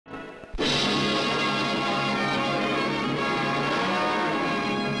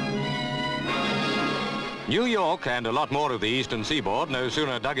New York and a lot more of the eastern seaboard no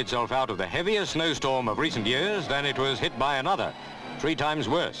sooner dug itself out of the heaviest snowstorm of recent years than it was hit by another, 3 times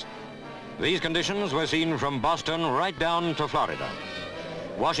worse. These conditions were seen from Boston right down to Florida.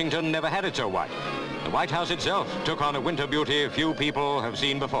 Washington never had it so white. The White House itself took on a winter beauty few people have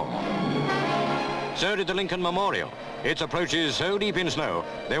seen before. So did the Lincoln Memorial. Its approaches so deep in snow,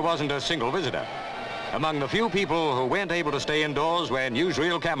 there wasn't a single visitor. Among the few people who weren't able to stay indoors were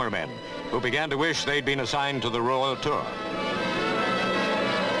newsreel cameramen, who began to wish they'd been assigned to the royal tour.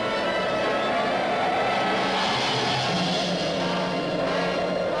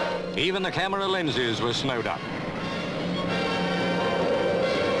 Even the camera lenses were snowed up.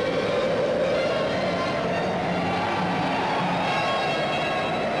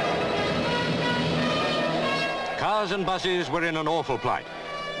 Cars and buses were in an awful plight.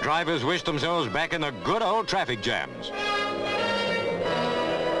 Drivers wished themselves back in the good old traffic jams.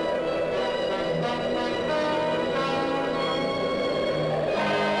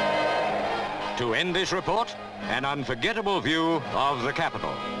 To end this report, an unforgettable view of the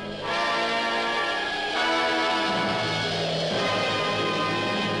Capitol.